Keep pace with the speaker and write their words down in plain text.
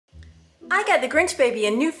I got the Grinch Baby a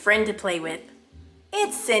new friend to play with.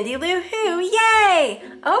 It's Cindy Lou Who, yay!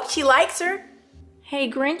 I hope she likes her. Hey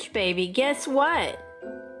Grinch Baby, guess what?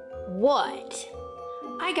 What?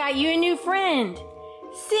 I got you a new friend,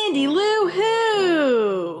 Cindy Lou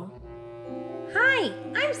Who. Hi,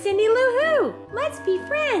 I'm Cindy Lou Who. Let's be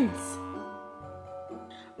friends.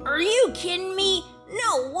 Are you kidding me?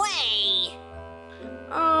 No way!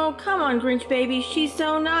 Oh, come on, Grinch Baby. She's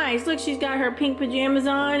so nice. Look, she's got her pink pajamas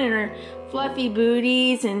on and her fluffy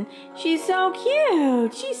booties, and she's so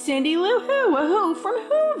cute. She's Cindy Lou Who, a Who from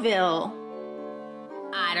Whoville.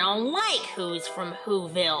 I don't like Who's from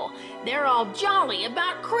Whoville. They're all jolly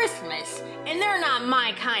about Christmas, and they're not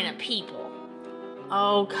my kind of people.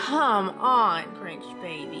 Oh, come on, Grinch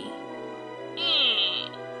Baby. Eh.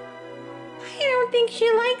 I don't think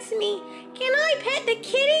she likes me. Can I pet the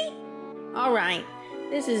kitty? All right,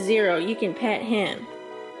 this is Zero. You can pet him.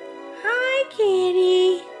 Hi,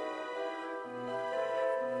 kitty.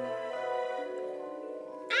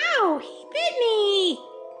 Ow, he bit me.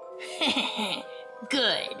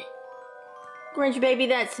 Good. Grinch Baby,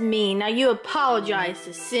 that's mean. Now you apologize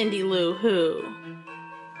to Cindy Lou Who.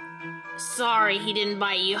 Sorry he didn't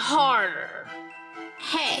bite you harder.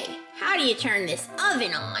 Hey, how do you turn this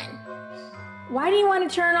oven on? Why do you want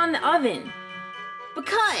to turn on the oven?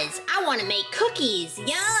 Because I want to make cookies.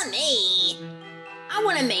 Yummy! I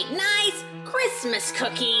want to make nice Christmas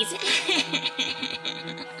cookies.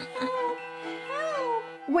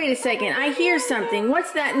 Wait a second, I hear something.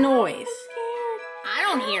 What's that noise? I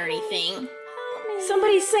don't hear anything.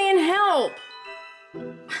 Somebody's saying help.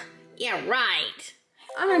 Yeah, right.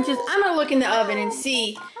 I'm gonna look in the oven and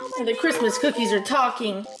see if the Christmas cookies are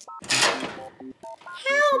talking.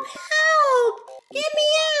 Help! Help! Get me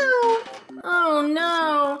out! Oh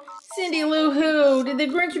no! Cindy Lou Who, did the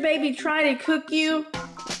Grinch Baby try to cook you?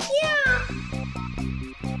 Yeah!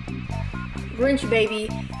 Grinch Baby,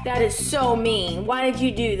 that is so mean. Why did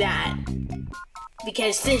you do that?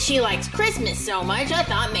 Because since she likes Christmas so much, I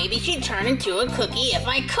thought maybe she'd turn into a cookie if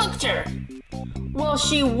I cooked her. Well,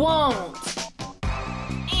 she won't.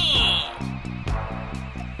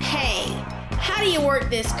 Hey, how do you work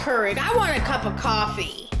this Keurig? I want a cup of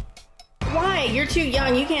coffee. Why? You're too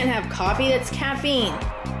young. You can't have coffee. That's caffeine.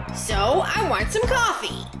 So, I want some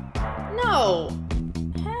coffee. No.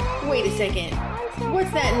 Wait a second.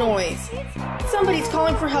 What's that noise? Somebody's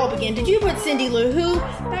calling for help again. Did you put Cindy Lou Who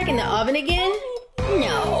back in the oven again?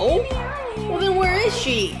 No. Well, then where is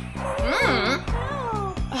she?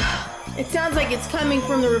 It sounds like it's coming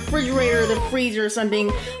from the refrigerator or the freezer or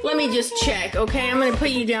something. Let me just check, okay? I'm gonna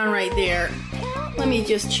put you down right there. Let me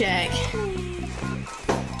just check.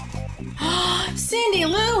 Cindy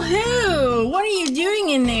Lou Who, what are you doing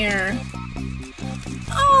in there?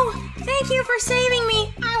 Oh, thank you for saving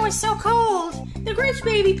me. I was so cold. The Grinch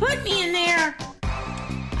Baby put me in there.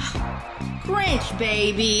 Grinch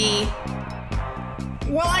Baby.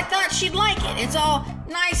 Well, I thought she'd like it. It's all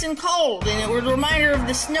nice and cold, and it was a reminder of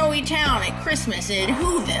the snowy town at Christmas in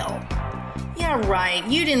Whoville. Yeah, right.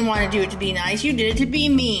 You didn't want to do it to be nice. You did it to be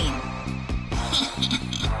mean.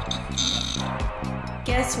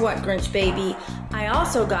 Guess what, Grinch Baby? I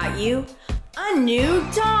also got you a new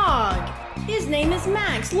dog. His name is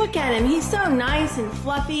Max. Look at him. He's so nice and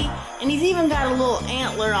fluffy, and he's even got a little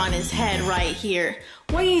antler on his head right here.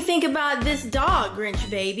 What do you think about this dog, Grinch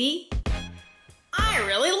Baby? I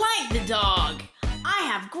really like the dog. I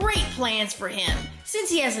have great plans for him. Since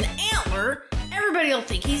he has an antler, everybody will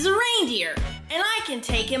think he's a reindeer, and I can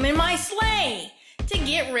take him in my sleigh to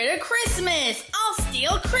get rid of Christmas. I'll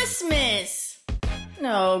steal Christmas.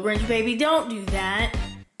 No, Grinch Baby, don't do that.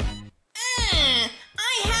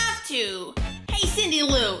 I have to. Hey, Cindy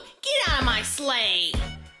Lou, get out of my sleigh.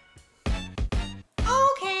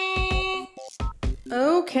 Okay.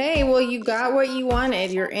 Okay, well, you got what you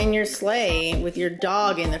wanted. You're in your sleigh with your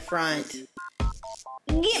dog in the front.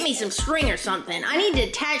 Get me some string or something. I need to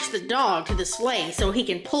attach the dog to the sleigh so he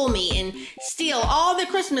can pull me and steal all the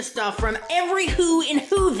Christmas stuff from every Who in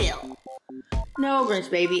Whoville. No, Grinch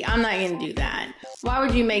Baby, I'm not going to do that. Why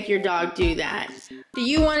would you make your dog do that? Do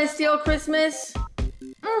you want to steal Christmas?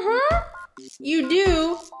 Mm-hmm. You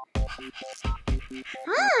do?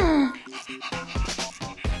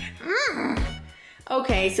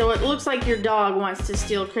 Okay, so it looks like your dog wants to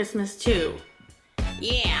steal Christmas too.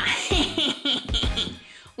 Yeah.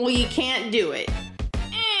 Well, you can't do it.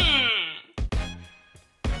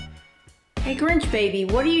 Hey, Grinch Baby,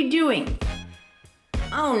 what are you doing?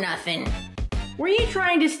 Oh, nothing. Were you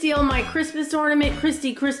trying to steal my Christmas ornament,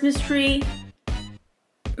 Christy Christmas Tree?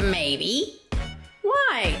 Maybe.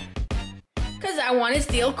 Why? 'Cause I want to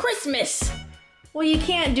steal Christmas. Well, you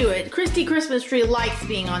can't do it. Christy Christmas Tree likes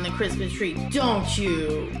being on the Christmas tree, don't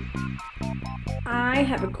you? I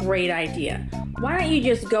have a great idea. Why don't you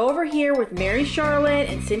just go over here with Mary Charlotte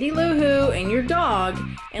and Cindy Lou Who and your dog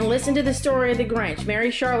and listen to the story of the Grinch.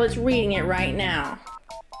 Mary Charlotte's reading it right now.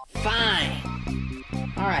 Fine.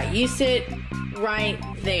 All right, you sit right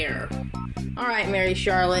there. All right, Mary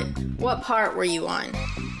Charlotte, what part were you on?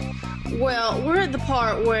 Well, we're at the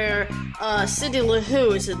part where Cindy Lou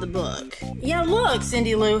Who is in the book. Yeah, look,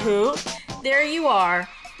 Cindy Lou Who. There you are.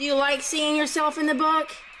 Do you like seeing yourself in the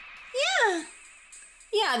book? Yeah.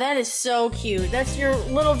 Yeah, that is so cute. That's your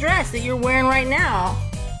little dress that you're wearing right now.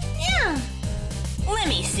 Yeah. Let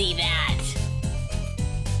me see that.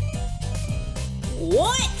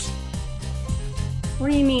 What?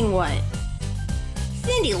 What do you mean, what?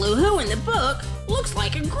 Cindy Lou Who in the book looks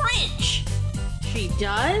like a Grinch. She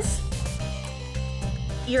does?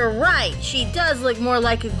 You're right. She does look more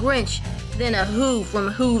like a Grinch than a Who from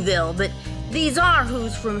Whoville, but these are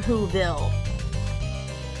Who's from Whoville.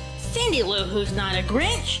 Cindy Lou Who's not a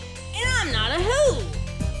Grinch, and I'm not a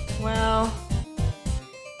Who. Well,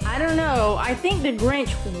 I don't know. I think the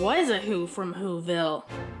Grinch was a Who from Whoville.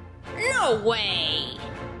 No way.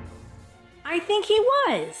 I think he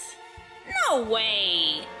was. No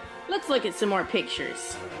way. Let's look at some more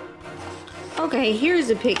pictures. Okay, here's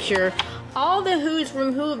a picture. All the Who's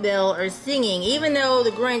from Whoville are singing. Even though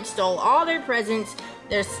the Grinch stole all their presents,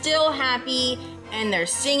 they're still happy, and they're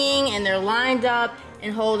singing, and they're lined up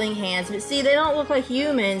and holding hands. But see, they don't look like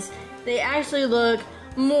humans. They actually look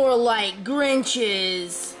more like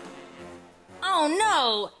Grinches. Oh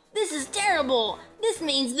no, this is terrible. This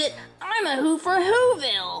means that I'm a Who for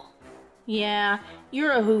Whoville. Yeah,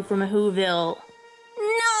 you're a Who from a Whoville. No!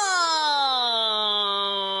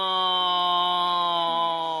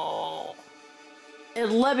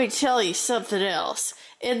 And let me tell you something else.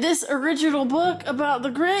 In this original book about the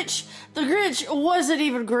Grinch wasn't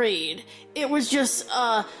even green. It was just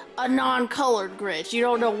a non-colored Grinch. You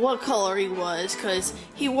don't know what color he was because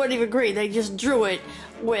he wasn't even green. They just drew it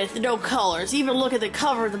with no colors. Even look at the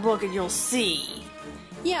cover of the book and you'll see.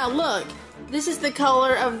 Yeah, look. This is the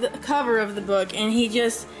color of the cover of the book, and he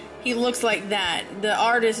looks like that. The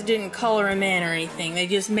artist didn't color him in or anything. They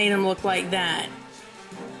just made him look like that.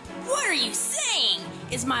 What are you saying?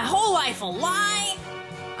 Is my whole life a lie?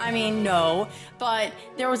 I mean, no, but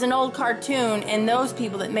there was an old cartoon, and those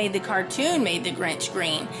people that made the cartoon made the Grinch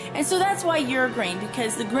green. And so that's why you're green,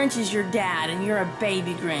 because the Grinch is your dad, and you're a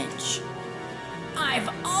baby Grinch. I've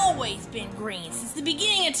always been green since the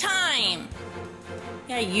beginning of time.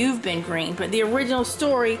 Yeah, you've been green, but the original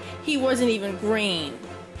story, he wasn't even green.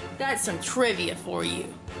 That's some trivia for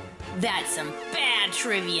you. That's some bad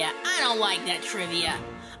trivia. I don't like that trivia.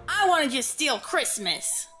 I want to just steal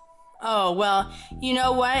Christmas. Oh, well, you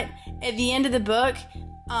know what? At the end of the book,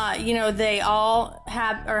 they all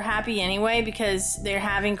are happy anyway because they're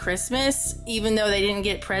having Christmas, even though they didn't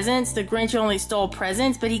get presents. The Grinch only stole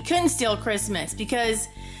presents, but he couldn't steal Christmas because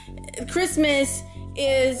Christmas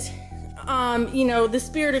is, the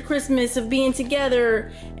spirit of Christmas of being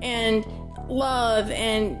together and love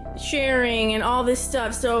and sharing and all this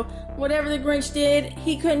stuff. So whatever the Grinch did,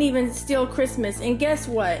 he couldn't even steal Christmas. And guess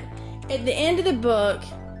what? At the end of the book,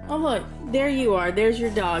 oh look, there you are. There's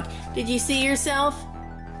your dog. Did you see yourself?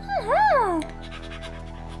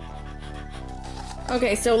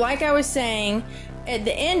 Okay, so like I was saying, at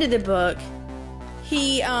the end of the book,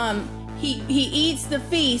 he eats the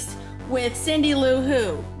feast with Cindy Lou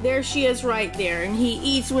Who. There she is right there, and he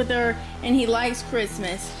eats with her, and he likes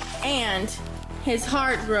Christmas. And his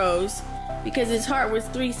heart grows because his heart was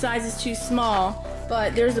 3 sizes too small.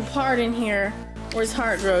 But there's a part in here where his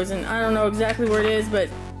heart grows, and I don't know exactly where it is, but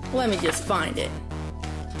let me just find it.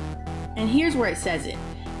 And here's where it says it.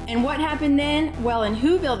 And what happened then? Well, in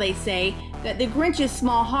Whoville they say that the Grinch's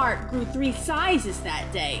small heart grew 3 sizes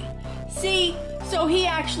that day. See? So he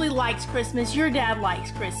actually likes Christmas. Your dad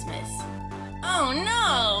likes Christmas. Oh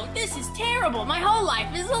no! This is terrible! My whole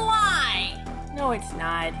life is a lie! No, it's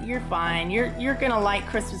not. You're fine. You're gonna like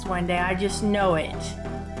Christmas one day. I just know it.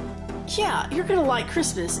 Yeah, you're gonna like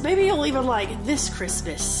Christmas. Maybe you'll even like this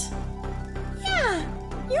Christmas. Yeah,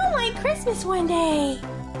 you'll like Christmas one day.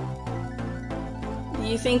 Do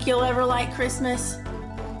you think you'll ever like Christmas?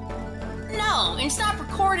 No, and stop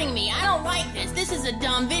recording me. I don't like this. This is a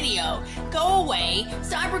dumb video. Go away,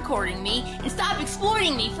 stop recording me, and stop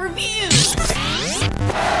exploiting me for views.